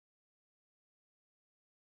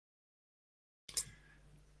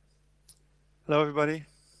Hello, everybody.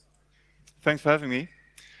 Thanks for having me.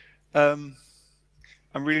 Um,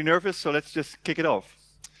 I'm really nervous, so let's just kick it off.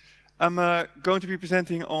 I'm going to be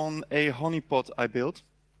presenting on a honeypot I built.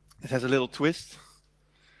 It has a little twist.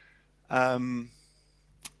 Um,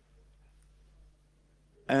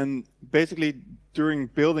 and basically, during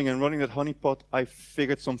building and running that honeypot, I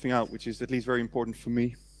figured something out, which is at least very important for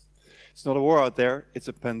me. It's not a war out there, it's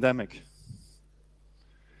a pandemic.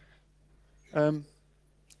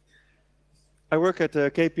 I work at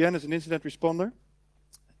KPN as an incident responder.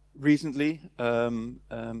 Recently,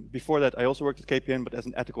 before that, I also worked at KPN, but as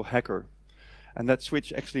an ethical hacker. And that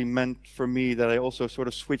switch actually meant for me that I also sort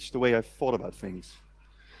of switched the way I thought about things.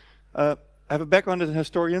 I have a background as a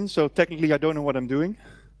historian, so technically I don't know what I'm doing.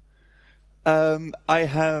 I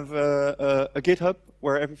have a GitHub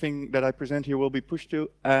where everything that I present here will be pushed to,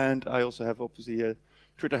 and I also have obviously a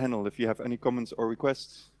Twitter handle if you have any comments or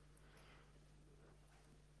requests.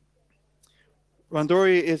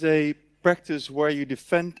 Randori is a practice where you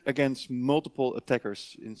defend against multiple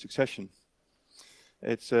attackers in succession.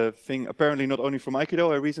 It's a thing apparently not only from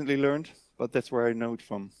Aikido, I recently learned, but that's where I know it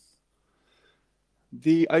from.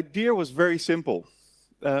 The idea was very simple.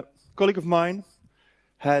 A colleague of mine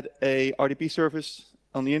had a RDP service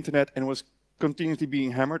on the internet and was continuously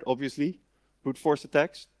being hammered, obviously, brute force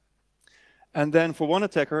attacks. And then for one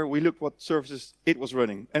attacker, we looked what services it was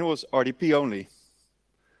running, and it was RDP only.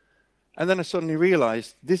 And then I suddenly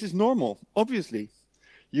realized this is normal, obviously.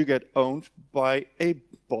 You get owned by a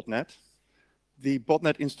botnet. The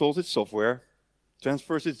botnet installs its software,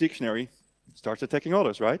 transfers its dictionary, starts attacking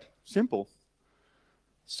others, right? Simple.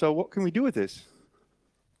 So what can we do with this?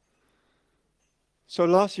 So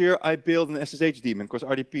last year I built an SSH daemon, because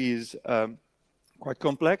RDP is quite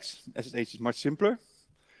complex. SSH is much simpler.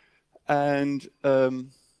 And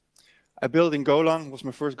I built in Golang, was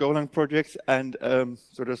my first Golang project, and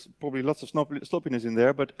so there's probably lots of sloppiness in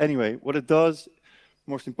there, but anyway, what it does,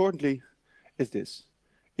 most importantly, is this.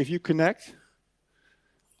 If you connect,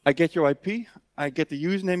 I get your IP, I get the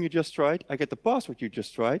username you just tried, I get the password you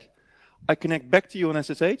just tried, I connect back to you on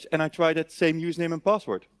SSH, and I try that same username and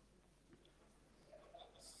password.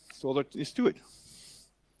 That's all there is to it.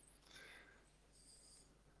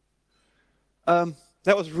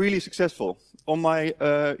 That was really successful. On my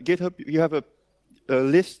GitHub, you have a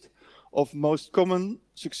list of most common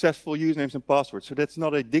successful usernames and passwords. So that's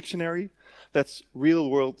not a dictionary, that's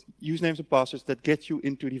real-world usernames and passwords that get you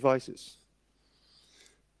into devices.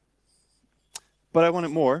 But I wanted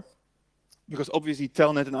more, because obviously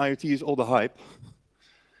Telnet and IoT is all the hype.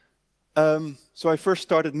 So I first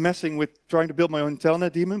started messing with trying to build my own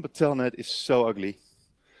Telnet daemon, but Telnet is so ugly.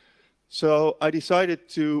 So I decided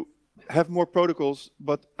to have more protocols,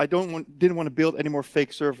 but I didn't want to build any more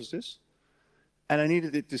fake services, and I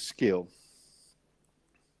needed it to scale.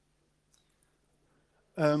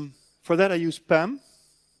 For that, I use PAM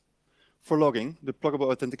for logging, the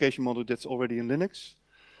pluggable authentication module that's already in Linux.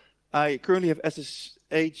 I currently have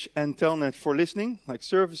SSH and Telnet for listening, like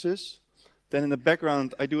services. Then in the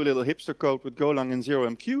background, I do a little hipster code with Golang and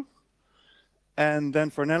 0MQ. And then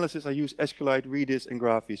for analysis, I use SQLite, Redis, and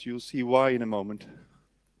Graphies. You'll see why in a moment.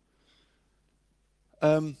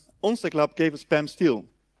 OnStack Lab gave us PAM Steel.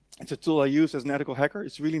 It's a tool I use as an ethical hacker.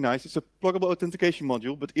 It's really nice. It's a pluggable authentication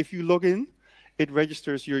module, but if you log in, it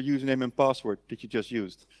registers your username and password that you just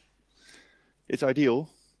used. It's ideal,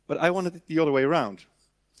 but I wanted it the other way around.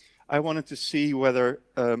 I wanted to see whether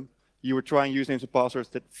you were trying usernames and passwords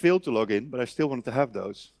that failed to log in, but I still wanted to have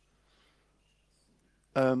those.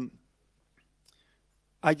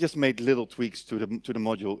 I just made little tweaks to the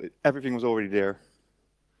module. Everything was already there.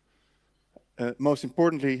 Most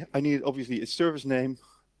importantly, I needed obviously a service name,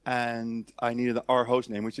 and I needed our host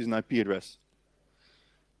name, which is an IP address.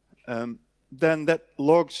 Then that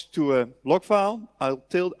logs to a log file.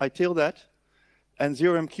 I tail that, and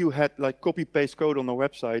 0MQ had like copy-paste code on their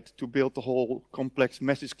website to build the whole complex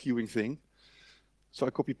message queuing thing. So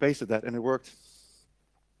I copy-pasted that, and it worked.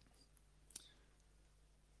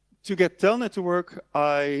 To get Telnet to work,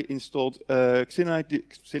 I installed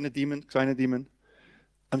Xena daemon.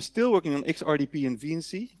 I'm still working on XRDP and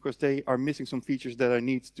VNC because they are missing some features that I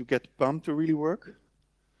need to get PAM to really work.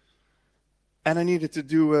 And I needed to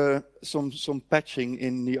do some patching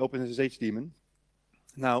in the OpenSSH daemon.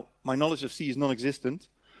 Now, my knowledge of C is non-existent,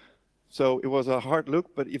 so it was a hard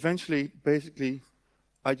look, but eventually, basically,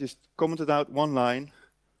 I just commented out one line,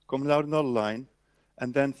 commented out another line,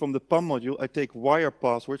 and then from the PAM module, I take wire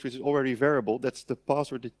passwords, which is already variable. That's the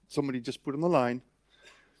password that somebody just put on the line,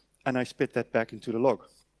 and I spit that back into the log.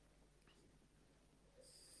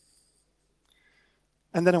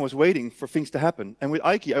 And then I was waiting for things to happen. And with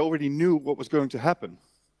Aiki, I already knew what was going to happen.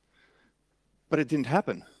 But it didn't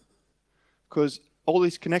happen, because all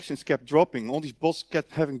these connections kept dropping. All these bots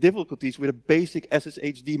kept having difficulties with a basic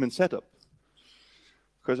SSH daemon setup.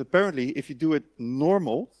 Because apparently, if you do it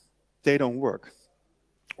normal, they don't work,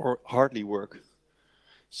 or hardly work.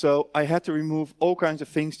 So I had to remove all kinds of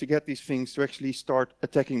things to get these things to actually start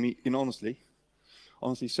attacking me in honestly.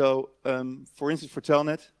 So, for instance, for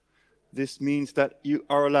Telnet, this means that you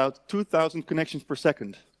are allowed 2,000 connections per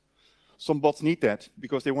second. Some bots need that,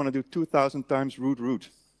 because they want to do 2,000 times root.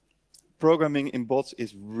 Programming in bots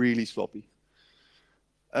is really sloppy.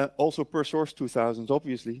 Also per source 2,000,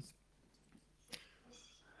 obviously.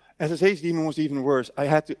 SSH daemon was even worse. I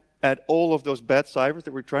had to add all of those bad ciphers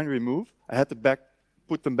that we're trying to remove. I had to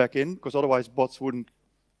put them back in, because otherwise bots wouldn't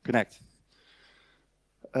connect.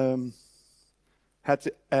 Had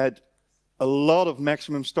to add a lot of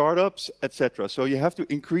maximum startups, etc. So you have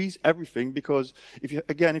to increase everything, because if you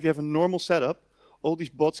have a normal setup, all these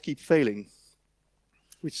bots keep failing,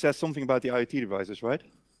 which says something about the IoT devices, right?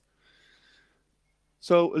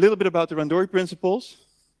 So a little bit about the Randori principles.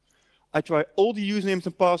 I try all the usernames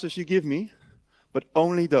and passwords you give me, but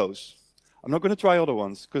only those. I'm not going to try other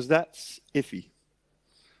ones, because that's iffy.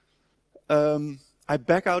 I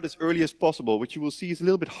back out as early as possible, which you will see is a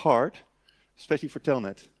little bit hard, especially for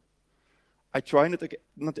Telnet. I try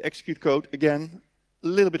not to execute code, again, a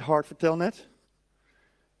little bit hard for Telnet.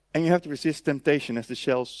 And you have to resist temptation as the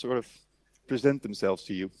shells sort of present themselves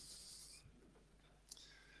to you.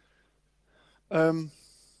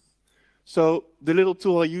 So the little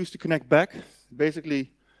tool I use to connect back,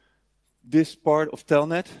 basically this part of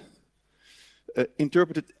Telnet,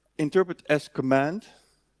 interpret as command.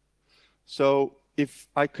 So if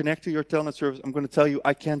I connect to your Telnet service, I'm going to tell you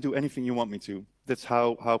I can't do anything you want me to. That's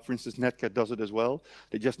how for instance, Netcat does it as well.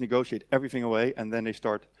 They just negotiate everything away, and then they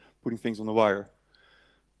start putting things on the wire.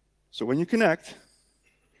 So when you connect,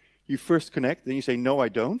 you first connect, then you say, no, I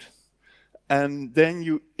don't. And then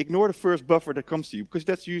you ignore the first buffer that comes to you, because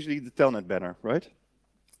that's usually the Telnet banner, right?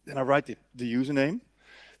 Then I write the username.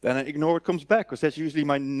 Then I ignore what comes back, because that's usually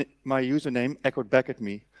my username echoed back at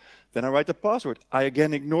me. Then I write the password. I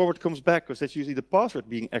again ignore what comes back, because that's usually the password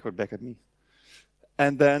being echoed back at me.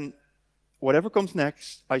 And then whatever comes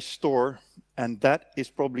next, I store, and that is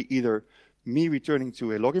probably either me returning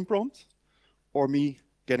to a login prompt or me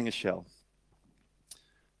getting a shell.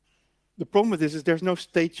 The problem with this is there's no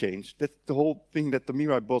state change. That's the whole thing that the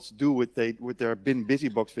Mirai bots do with their bin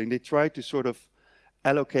busybox thing. They try to sort of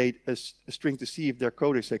allocate a string to see if their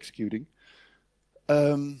code is executing.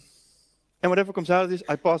 And whatever comes out of this,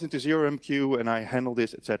 I pass into 0MQ and I handle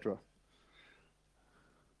this, etc.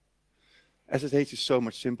 SSH is so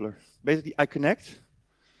much simpler. Basically, I connect.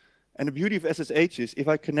 And the beauty of SSH is, if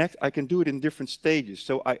I connect, I can do it in different stages.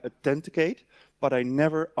 So I authenticate, but I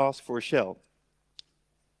never ask for a shell.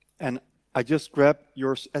 And I just grab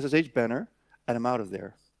your SSH banner, and I'm out of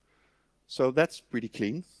there. So that's pretty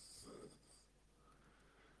clean.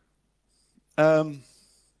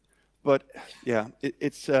 But yeah,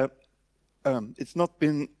 it's not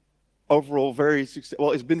been overall very successful.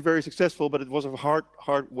 Well, it's been very successful, but it was a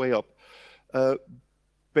hard way up.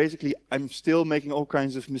 Basically, I'm still making all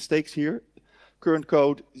kinds of mistakes here. Current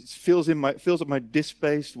code fills up my disk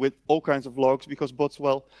space with all kinds of logs, because bots,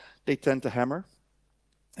 well, they tend to hammer.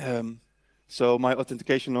 So my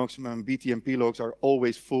authentication logs, my BTMP logs are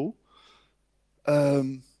always full.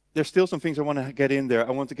 There's still some things I want to get in there.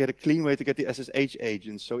 I want to get a clean way to get the SSH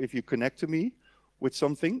agents. So if you connect to me with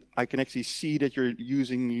something, I can actually see that you're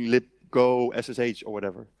using libgo SSH or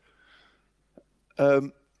whatever.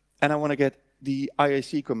 And I want to get the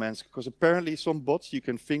IAC commands, because apparently some bots you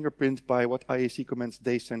can fingerprint by what IAC commands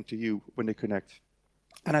they send to you when they connect.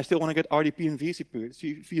 And I still want to get RDP and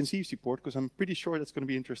VNC support, because I'm pretty sure that's going to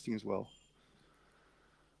be interesting as well.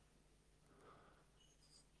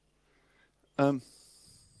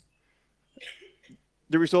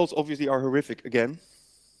 The results obviously are horrific again.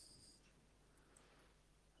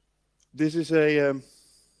 This is a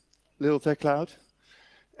little tech cloud.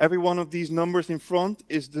 Every one of these numbers in front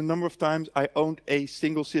is the number of times I owned a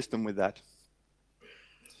single system with that.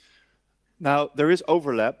 Now, there is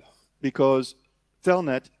overlap, because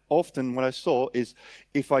Telnet, often what I saw is,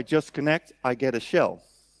 if I just connect, I get a shell.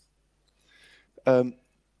 The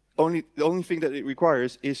only thing that it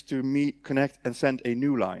requires is to me connect and send a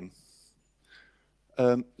new line.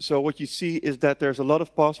 So what you see is that there's a lot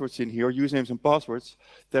of passwords in here, usernames and passwords,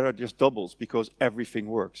 that are just doubles, because everything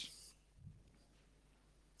works.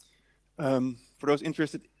 For those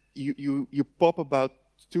interested, you pop about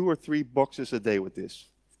 2 or 3 boxes a day with this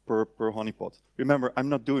per honeypot. Remember, I'm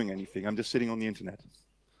not doing anything. I'm just sitting on the internet.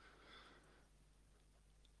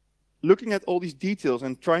 looking at all these details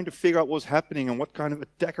and trying to figure out what's happening and what kind of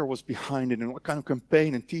attacker was behind it and what kind of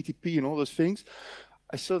campaign and TTP and all those things,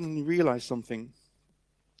 I suddenly realized something.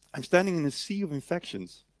 I'm standing in a sea of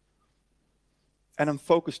infections. And I'm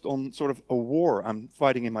focused on sort of a war I'm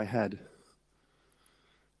fighting in my head.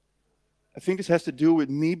 I think this has to do with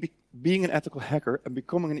me being an ethical hacker and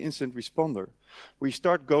becoming an incident responder, where you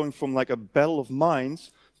start going from like a battle of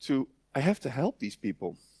minds to, I have to help these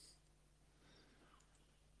people.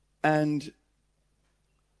 And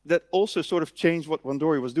that also sort of changed what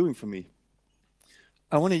Randori was doing for me.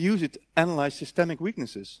 I want to use it to analyze systemic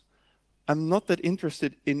weaknesses. I'm not that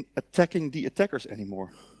interested in attacking the attackers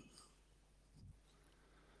anymore.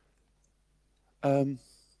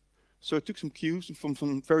 So I took some cues from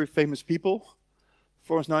some very famous people.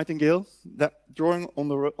 Florence Nightingale, that drawing on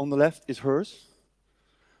the left is hers.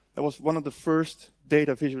 That was one of the first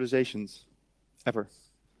data visualizations ever.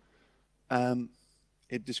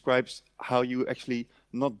 It describes how you actually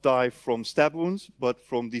not die from stab wounds, but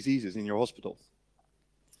from diseases in your hospital.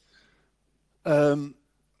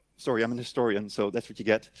 Sorry, I'm an historian, so that's what you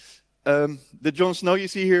get. The Jon Snow you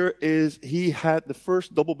see here he had the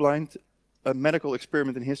first double-blind medical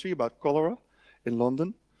experiment in history about cholera in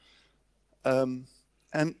London.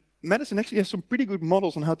 And medicine actually has some pretty good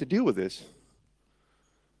models on how to deal with this.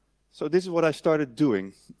 So this is what I started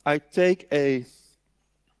doing. I take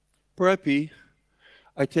per IP,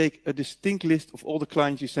 I take a distinct list of all the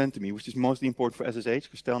clients you send to me, which is mostly important for SSH,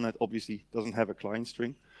 because Telnet obviously doesn't have a client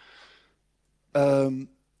string.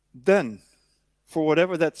 Then, for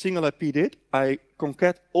whatever that single IP did, I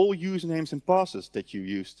concat all usernames and passes that you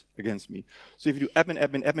used against me. So if you do admin,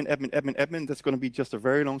 admin, admin, admin, admin, admin, that's going to be just a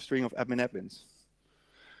very long string of admin, admins.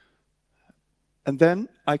 And then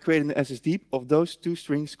I created an SSDeep of those two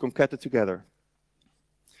strings concatenated together.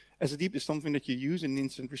 SSDeep is something that you use in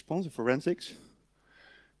incident response and forensics.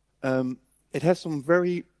 It has some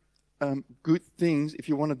very good things if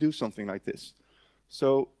you want to do something like this.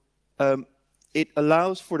 So it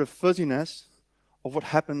allows for the fuzziness of what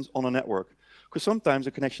happens on a network. Because sometimes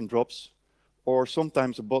a connection drops, or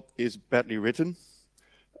sometimes a bot is badly written.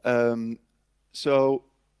 So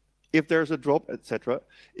if there's a drop, etc.,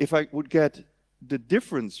 if I would get the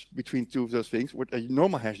difference between two of those things, what a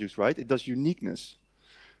normal hash does, right? It does uniqueness.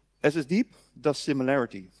 SSDeep does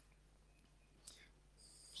similarity.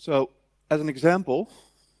 So as an example,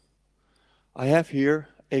 I have here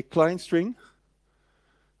a client string.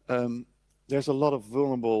 There's a lot of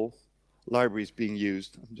vulnerable libraries being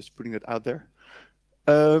used. I'm just putting that out there.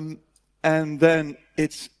 And then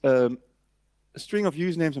it's a string of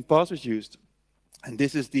usernames and passwords used. And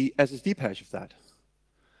this is the SSDeep hash of that.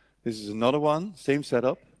 This is another one, same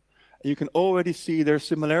setup. And you can already see their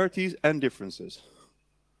similarities and differences.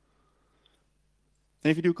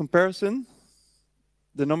 And if you do comparison,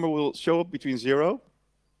 the number will show up between 0,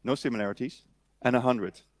 no similarities, and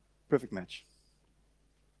 100, perfect match.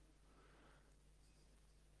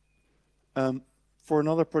 For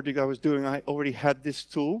another project I was doing, I already had this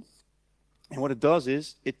tool. And what it does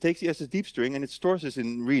is, it takes the SSDeep string and it stores this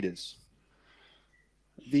in Redis.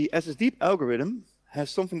 The SSDeep algorithm has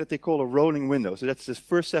something that they call a rolling window. So that's the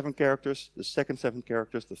first 7 characters, the second 7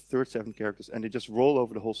 characters, the third 7 characters, and they just roll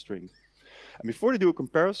over the whole string. And before they do a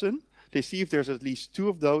comparison, they see if there's at least 2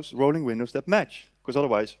 of those rolling windows that match. Because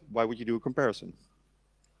otherwise, why would you do a comparison?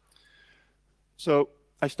 So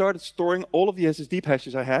I started storing all of the SSDeep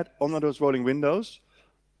hashes I had on those rolling windows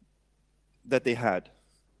that they had.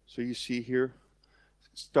 So you see here,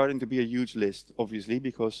 it's starting to be a huge list, obviously,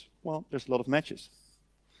 because, well, there's a lot of matches.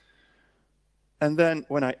 And then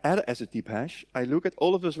when I add a SSDeep hash, I look at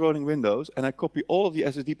all of those rolling windows and I copy all of the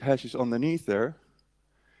SSDeep hashes underneath there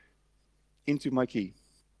into my key.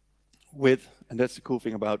 With, and that's the cool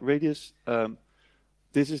thing about Radius,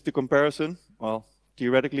 this is the comparison, well,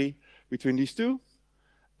 theoretically, between these two.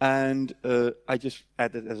 And I just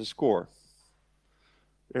add it as a score.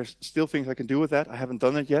 There's still things I can do with that. I haven't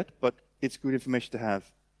done it yet, but it's good information to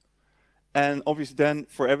have. And obviously then,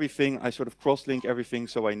 for everything, I sort of cross-link everything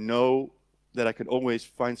so I know that I can always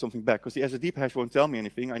find something back. Because the SSDeep hash won't tell me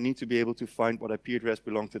anything. I need to be able to find what IP address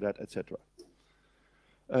belonged to that, etc.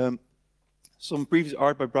 Some previous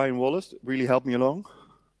art by Brian Wallace really helped me along.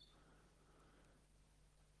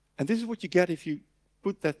 And this is what you get if you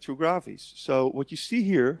put that through Graphs. So what you see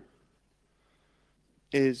here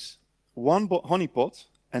is one honeypot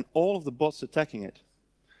and all of the bots attacking it,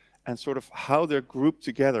 and sort of how they're grouped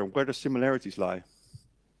together, where the similarities lie.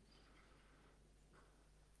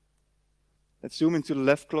 Let's zoom into the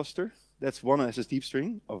left cluster. That's one SSDeep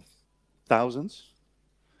string of thousands.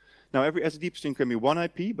 Now every SSDeep string can be one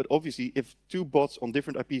IP, but obviously if 2 bots on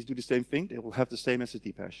different IPs do the same thing, they will have the same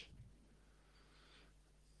SSDeep hash.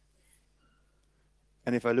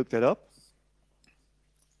 And if I look that up,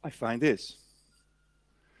 I find this.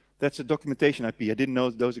 That's a documentation IP. I didn't know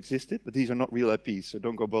those existed, but these are not real IPs, so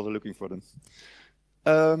don't go bother looking for them.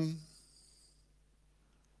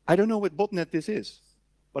 I don't know what botnet this is,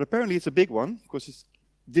 but apparently it's a big one, because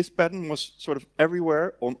this pattern was sort of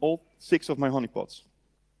everywhere on all 6 of my honeypots.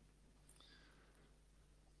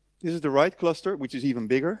 This is the right cluster, which is even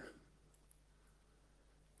bigger.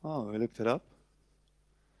 Oh, I looked it up.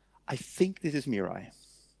 I think this is Mirai,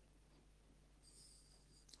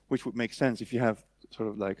 which would make sense if you have sort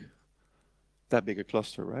of like that big a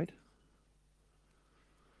cluster, right?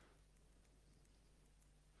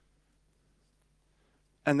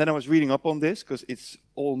 And then I was reading up on this, because it's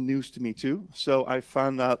all news to me too. So I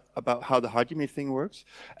found out about how the Hajime thing works.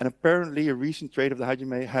 And apparently a recent trade of the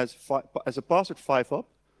Hajime has a password 5-up.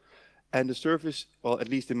 And the service, well, at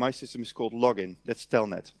least in my system, is called login. That's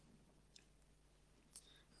telnet.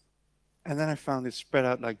 And then I found it spread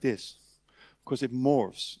out like this, because it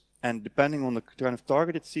morphs. And depending on the kind of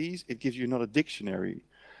target it sees, it gives you another dictionary.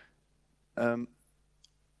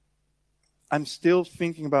 I'm still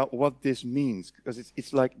thinking about what this means, because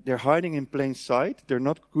it's like they're hiding in plain sight. They're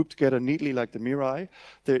not grouped together neatly like the Mirai.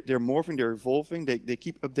 They're morphing, they're evolving, they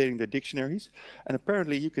keep updating their dictionaries. And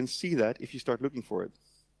apparently you can see that if you start looking for it.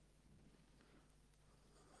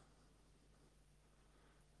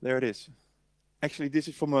 There it is. Actually, this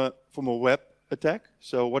is from a web attack.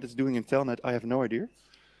 So what it's doing in Telnet, I have no idea.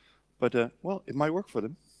 But, well, it might work for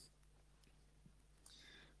them.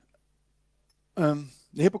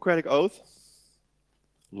 The Hippocratic Oath,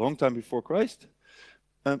 long time before Christ.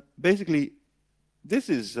 Basically, this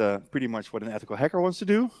is pretty much what an ethical hacker wants to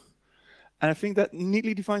do. And I think that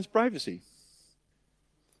neatly defines privacy.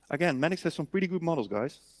 Again, Manix has some pretty good models,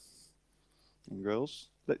 guys and girls.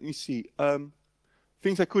 Let me see.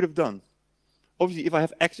 Things I could have done. Obviously, if I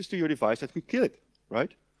have access to your device, I could kill it,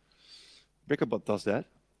 right? Brickerbot does that.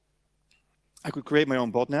 I could create my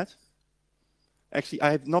own botnet. Actually,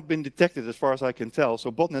 I have not been detected as far as I can tell,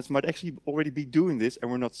 so botnets might actually already be doing this and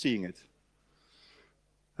we're not seeing it.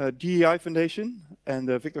 DEI Foundation and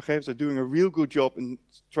Victor Gevers are doing a real good job in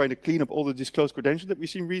trying to clean up all the disclosed credentials that we've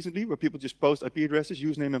seen recently, where people just post IP addresses,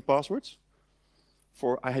 username and passwords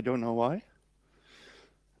for I don't know why.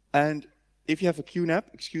 And if you have a QNAP,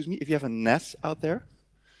 excuse me, if you have a NAS out there,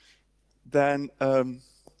 then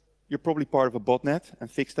you're probably part of a botnet, and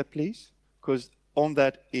fix that please, because on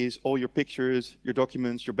that is all your pictures, your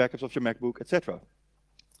documents, your backups of your MacBook, etc.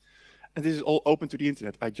 And this is all open to the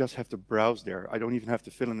internet. I just have to browse there. I don't even have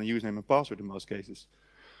to fill in a username and password in most cases.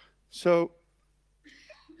 So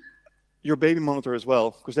your baby monitor as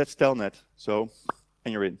well, because that's Telnet. So,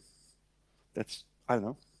 and you're in. That's, I don't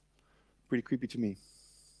know, pretty creepy to me.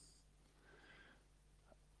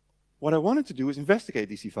 What I wanted to do is investigate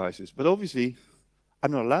these devices, but obviously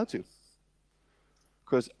I'm not allowed to,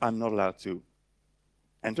 because I'm not allowed to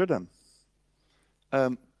enter them.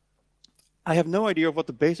 I have no idea of what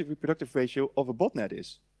the basic reproductive ratio of a botnet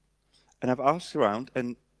is. And I've asked around,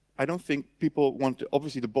 and I don't think people want to,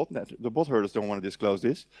 obviously the bot herders don't want to disclose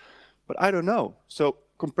this, but I don't know. So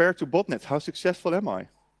compared to botnets, how successful am I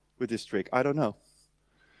with this trick? I don't know.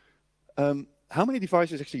 How many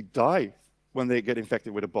devices actually die when they get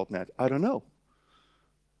infected with a botnet? I don't know.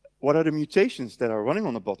 What are the mutations that are running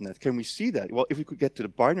on a botnet? Can we see that? Well, if we could get to the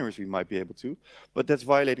binaries, we might be able to, but that's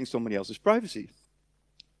violating somebody else's privacy.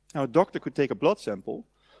 Now, a doctor could take a blood sample,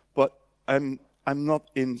 but I'm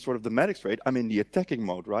not in sort of the medics trade, I'm in the attacking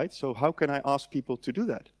mode, right? So how can I ask people to do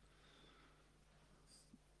that?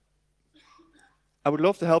 I would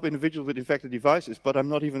love to help individuals with infected devices, but I'm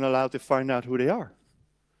not even allowed to find out who they are.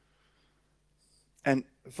 And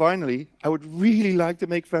finally, I would really like to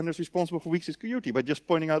make vendors responsible for weak security by just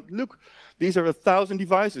pointing out, look, these are 1,000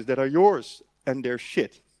 devices that are yours, and they're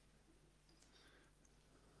shit.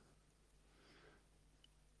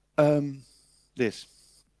 This.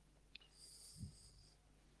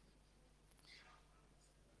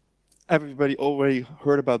 Everybody already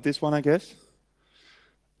heard about this one, I guess.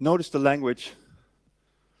 Notice the language.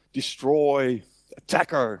 Destroy,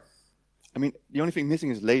 attacker. I mean, the only thing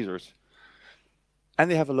missing is lasers. And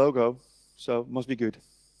they have a logo, so must be good.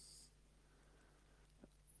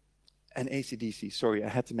 And AC/DC, sorry, I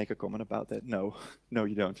had to make a comment about that. No, no,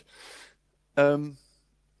 you don't.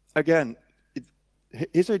 Again,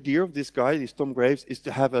 his idea of this guy, this Tom Graves, is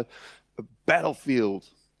to have a battlefield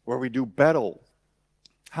where we do battle.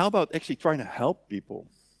 How about actually trying to help people?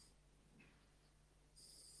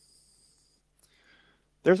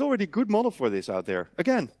 There's already a good model for this out there.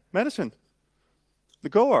 Again, medicine. The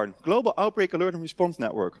GOARN, Global Outbreak Alert and Response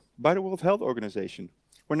Network, by the World Health Organization.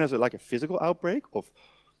 When there's like a physical outbreak of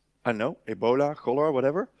I don't know, Ebola, cholera,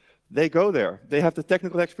 whatever, they go there. They have the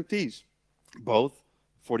technical expertise, both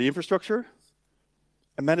for the infrastructure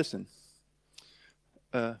and medicine.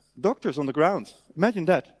 Doctors on the ground, imagine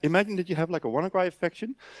that. Imagine that you have like a WannaCry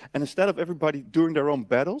infection, and instead of everybody doing their own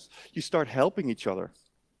battles, you start helping each other.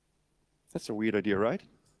 That's a weird idea, right?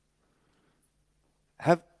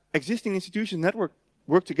 Have existing institutions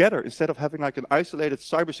work together instead of having like an isolated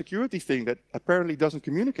cybersecurity thing that apparently doesn't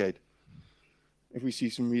communicate, if we see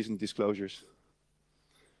some recent disclosures.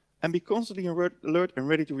 And be constantly alert and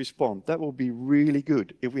ready to respond. That will be really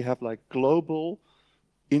good if we have like global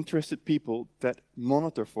interested people that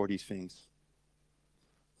monitor for these things.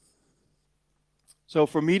 So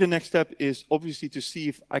for me, the next step is obviously to see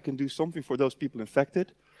if I can do something for those people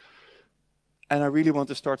infected. And I really want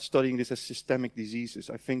to start studying this as systemic diseases.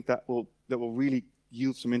 I think that will really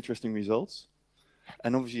yield some interesting results.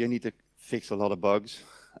 And obviously I need to fix a lot of bugs,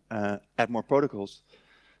 add more protocols.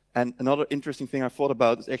 And another interesting thing I thought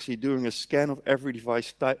about is actually doing a scan of every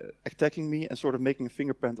device attacking me and sort of making a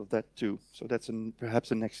fingerprint of that too. So that's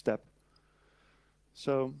perhaps a next step.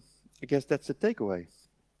 So I guess that's the takeaway.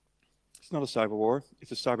 It's not a cyber war,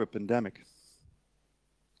 it's a cyber pandemic.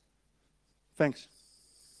 Thanks.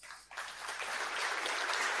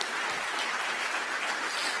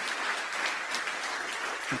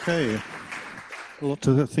 Okay, a lot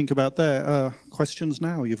to think about there. Questions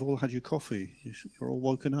now? You've all had your coffee. You're all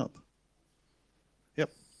woken up. Yep.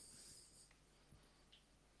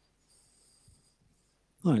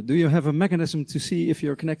 All right. Do you have a mechanism to see if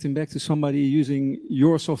you're connecting back to somebody using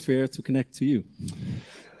your software to connect to you?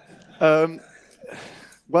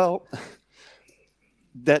 Well,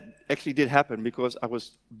 that actually did happen because I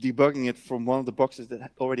was debugging it from one of the boxes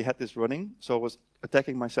that already had this running. So I was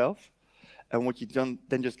attacking myself. And what you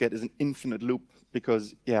then just get is an infinite loop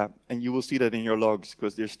because, yeah, and you will see that in your logs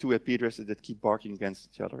because there's two IP addresses that keep barking against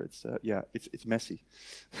each other. It's, yeah, it's messy.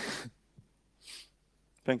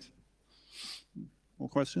 Thanks. More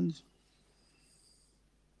questions?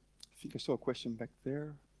 I think I saw a question back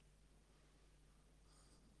there.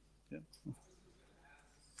 Yeah.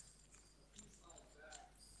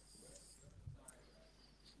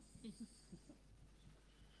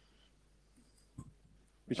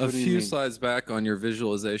 A few slides back on your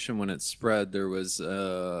visualization, when it spread, there was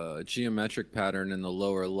a geometric pattern in the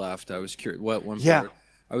lower left. I was curious. What one? Yeah. Part?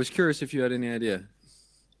 I was curious if you had any idea.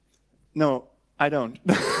 No, I don't.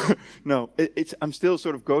 No, I'm still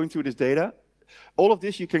sort of going through this data. All of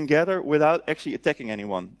this you can gather without actually attacking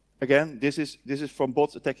anyone. Again, this is from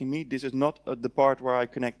bots attacking me. This is not the part where I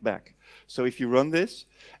connect back. So if you run this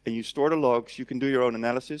and you store the logs, you can do your own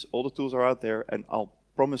analysis. All the tools are out there, and I'll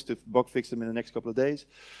promise to bug fix them in the next couple of days.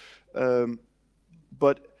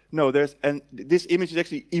 But no, and this image is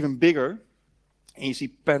actually even bigger. And you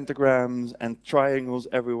see pentagrams and triangles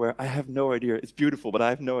everywhere. I have no idea. It's beautiful, but I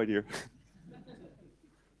have no idea.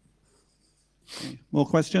 Okay. More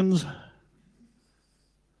questions?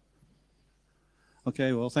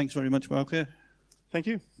 Okay, well, thanks very much, Bouke. Thank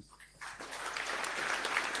you.